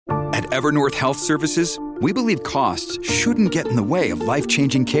At Evernorth Health Services, we believe costs shouldn't get in the way of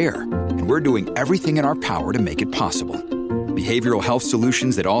life-changing care, and we're doing everything in our power to make it possible. Behavioral health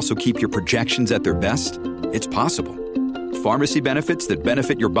solutions that also keep your projections at their best? It's possible. Pharmacy benefits that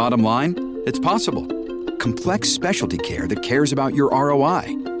benefit your bottom line? It's possible. Complex specialty care that cares about your ROI?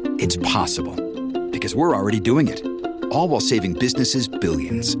 It's possible. Because we're already doing it. All while saving businesses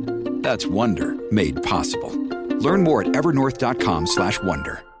billions. That's Wonder made possible. Learn more at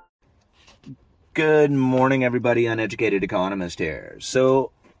evernorth.com/wonder. Good morning, everybody. Uneducated Economist here.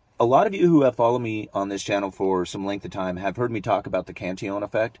 So, a lot of you who have followed me on this channel for some length of time have heard me talk about the Cantillon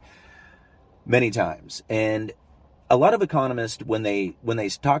effect many times. And a lot of economists, when they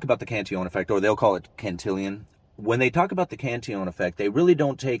talk about the Cantillon effect, or they'll call it Cantillon, when they talk about the Cantillon effect, they really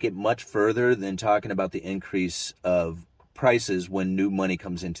don't take it much further than talking about the increase of prices when new money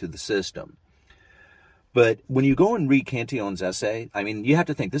comes into the system. But when you go and read Cantillon's essay, I mean, you have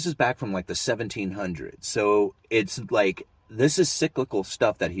to think, this is back from like the 1700s. So it's like, this is cyclical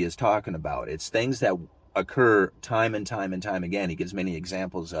stuff that he is talking about. It's things that occur time and time and time again. He gives many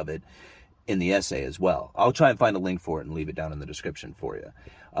examples of it in the essay as well. I'll try and find a link for it and leave it down in the description for you.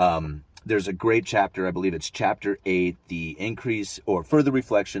 There's a great chapter, I believe it's chapter 8, the increase or further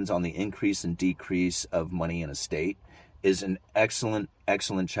reflections on the increase and decrease of money in a state, is an excellent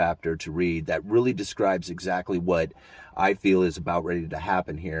chapter to read that really describes exactly what I feel is about ready to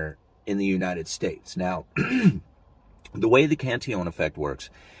happen here in the United States. Now, the way the Cantillon effect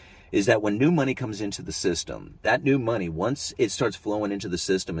works is that when new money comes into the system, that new money, once it starts flowing into the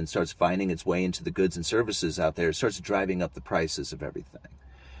system and starts finding its way into the goods and services out there, it starts driving up the prices of everything.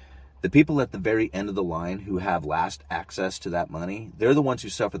 The people at the very end of the line who have last access to that money, they're the ones who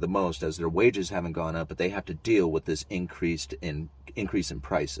suffer the most, as their wages haven't gone up, but they have to deal with this increase in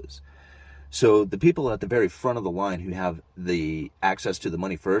prices. So the people at the very front of the line who have the access to the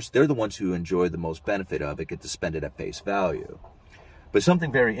money first, they're the ones who enjoy the most benefit of it, get to spend it at face value. But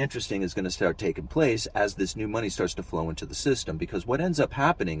something very interesting is going to start taking place as this new money starts to flow into the system, because what ends up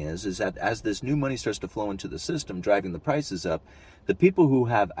happening is that as this new money starts to flow into the system, driving the prices up, the people who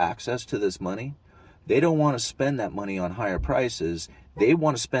have access to this money, they don't want to spend that money on higher prices. They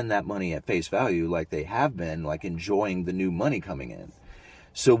want to spend that money at face value like they have been, like enjoying the new money coming in.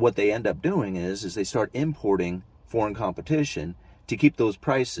 So what they end up doing is they start importing foreign competition to keep those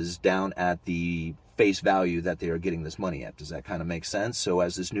prices down at the face value that they are getting this money at. Does that kind of make sense? So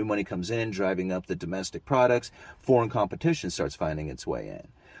as this new money comes in, driving up the domestic products, foreign competition starts finding its way in.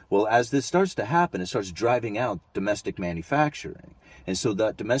 Well, as this starts to happen, it starts driving out domestic manufacturing. And so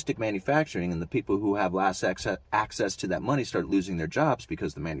that domestic manufacturing and the people who have last access to that money start losing their jobs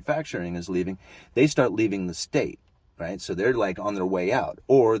because the manufacturing is leaving. They start leaving the state, right? So they're like on their way out,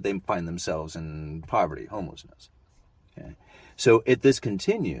 or they find themselves in poverty, homelessness. Okay. So if this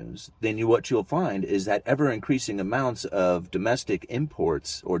continues, then what you'll find is that ever-increasing amounts of domestic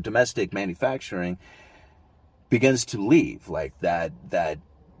imports or domestic manufacturing begins to leave, like that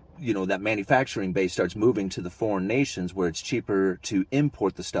manufacturing base starts moving to the foreign nations where it's cheaper to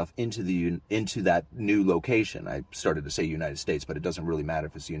import the stuff into that new location. I started to say United States, but it doesn't really matter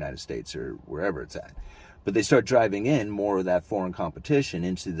if it's the United States or wherever it's at. But they start driving in more of that foreign competition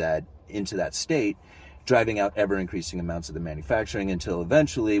into that state, driving out ever-increasing amounts of the manufacturing, until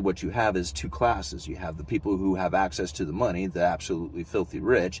eventually what you have is two classes. You have the people who have access to the money, the absolutely filthy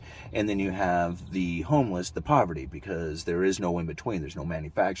rich, and then you have the homeless, the poverty, because there is no in-between. There's no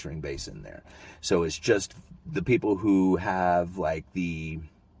manufacturing base in there. So it's just the people who have, like, the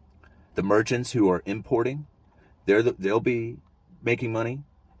merchants who are importing, they'll be making money,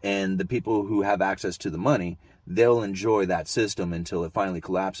 and the people who have access to the money, they'll enjoy that system until it finally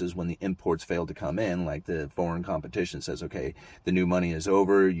collapses when the imports fail to come in. Like the foreign competition says, okay, the new money is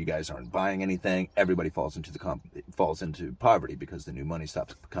over, you guys aren't buying anything, everybody falls into poverty because the new money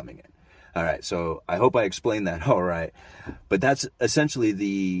stops coming in. All right, so I hope I explained that all right. But that's essentially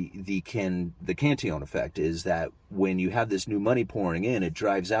the Cantillon effect, is that when you have this new money pouring in, it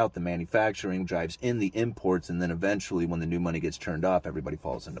drives out the manufacturing, drives in the imports, and then eventually when the new money gets turned off, everybody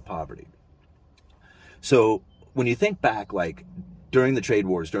falls into poverty. So when you think back, like during the trade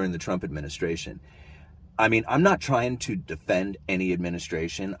wars, during the Trump administration, I mean, I'm not trying to defend any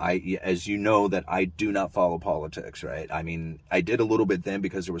administration. As you know, that I do not follow politics, right? I mean, I did a little bit then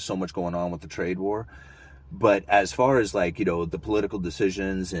because there was so much going on with the trade war. But as far as like, the political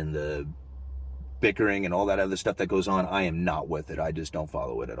decisions and the bickering and all that other stuff that goes on, I am not with it. I just don't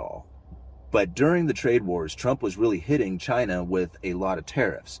follow it at all. But during the trade wars, Trump was really hitting China with a lot of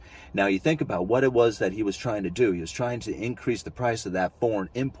tariffs. Now, you think about what it was that he was trying to do. He was trying to increase the price of that foreign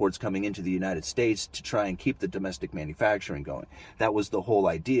imports coming into the United States to try and keep the domestic manufacturing going. That was the whole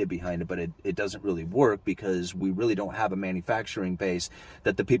idea behind it, but it doesn't really work because we really don't have a manufacturing base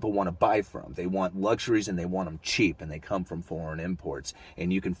that the people want to buy from. They want luxuries and they want them cheap, and they come from foreign imports.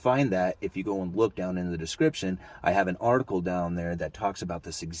 And you can find that if you go and look down in the description. I have an article down there that talks about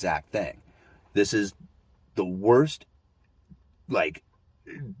this exact thing. This is the worst,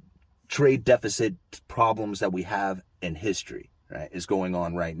 trade deficit problems that we have in history, right, is going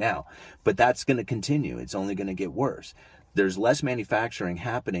on right now. But that's going to continue. It's only going to get worse. There's less manufacturing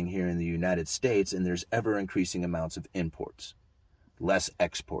happening here in the United States, and there's ever increasing amounts of imports, less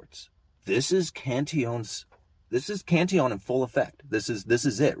exports. This is Cantillon in full effect. This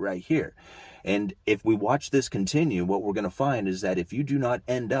is it right here. And if we watch this continue, what we're going to find is that if you do not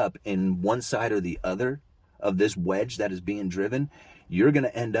end up in one side or the other of this wedge that is being driven, you're going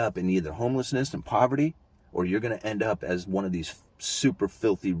to end up in either homelessness and poverty, or you're going to end up as one of these super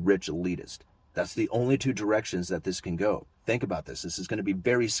filthy rich elitists. That's the only two directions that this can go. Think about this. This is going to be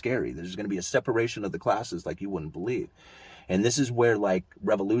very scary. There's going to be a separation of the classes like you wouldn't believe. And this is where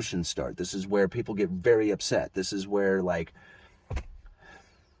revolutions start. This is where people get very upset. This is where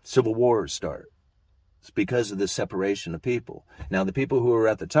civil wars start. It's because of this separation of people. Now, the people who are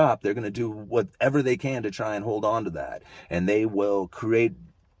at the top, they're going to do whatever they can to try and hold on to that. And they will create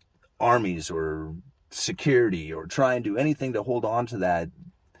armies or security or try and do anything to hold on to that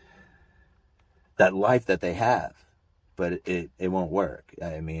life that they have. But it won't work.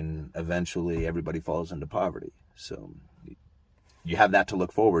 I mean, eventually everybody falls into poverty. So you have that to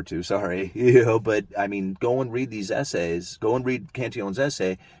look forward to, sorry. But I mean, go and read these essays, go and read Cantillon's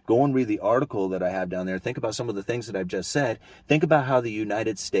essay, go and read the article that I have down there. Think about some of the things that I've just said. Think about how the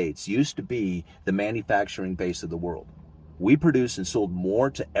United States used to be the manufacturing base of the world. We produced and sold more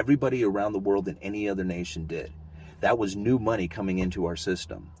to everybody around the world than any other nation did. That was new money coming into our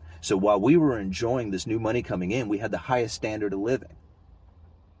system. So while we were enjoying this new money coming in, we had the highest standard of living.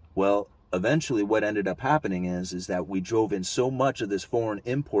 Well, eventually what ended up happening is that we drove in so much of this foreign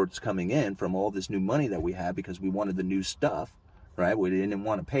imports coming in from all this new money that we had because we wanted the new stuff, right? We didn't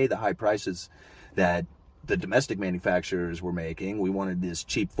want to pay the high prices that the domestic manufacturers were making. We wanted this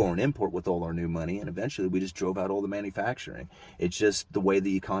cheap foreign import with all our new money, and eventually we just drove out all the manufacturing. It's just the way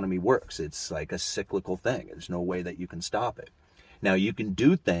the economy works. It's like a cyclical thing. There's no way that you can stop it. Now, you can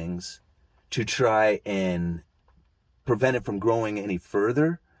do things to try and prevent it from growing any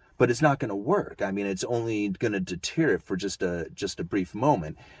further, but it's not going to work. I mean, it's only going to deter it for just a brief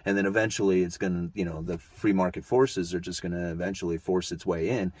moment. And then eventually it's going to, the free market forces are just going to eventually force its way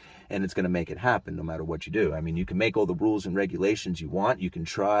in, and it's going to make it happen no matter what you do. I mean, you can make all the rules and regulations you want. You can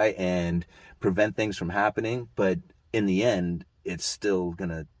try and prevent things from happening, but in the end, it's still going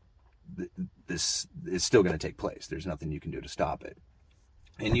to, this is still going to take place. There's nothing you can do to stop it.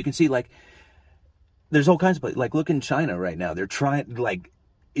 And you can see, there's all kinds of places. Look in China right now. They're trying,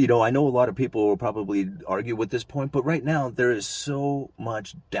 I know a lot of people will probably argue with this point, but right now there is so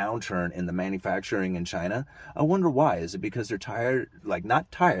much downturn in the manufacturing in China. I wonder why. Is it because they're tired?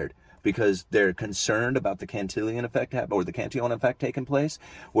 Not tired, because they're concerned about the Cantillon effect or the Cantillon effect taking place,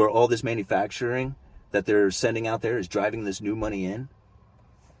 where all this manufacturing that they're sending out there is driving this new money in.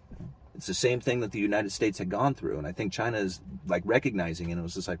 It's the same thing that the United States had gone through. And I think China is recognizing it. And it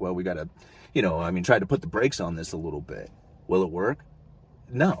was just well, we got to, try to put the brakes on this a little bit. Will it work?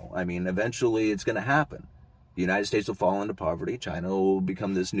 No. I mean, eventually it's going to happen. The United States will fall into poverty. China will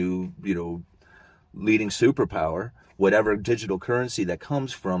become this new, leading superpower. Whatever digital currency that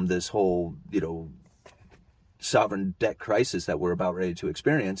comes from this whole, sovereign debt crisis that we're about ready to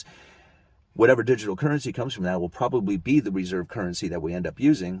experience, whatever digital currency comes from that will probably be the reserve currency that we end up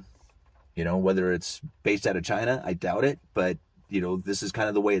using. Whether it's based out of China, I doubt it, but this is kind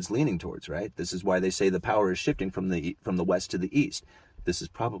of the way it's leaning towards, right? This is why they say the power is shifting from the west to the east. This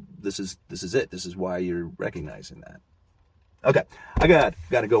is it. This is why you're recognizing that. Okay, I got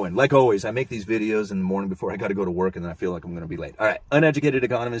to go in. Like always, I make these videos in the morning before I got to go to work, and then I feel like I'm going to be late. All right, uneducated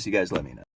economists, you guys let me know.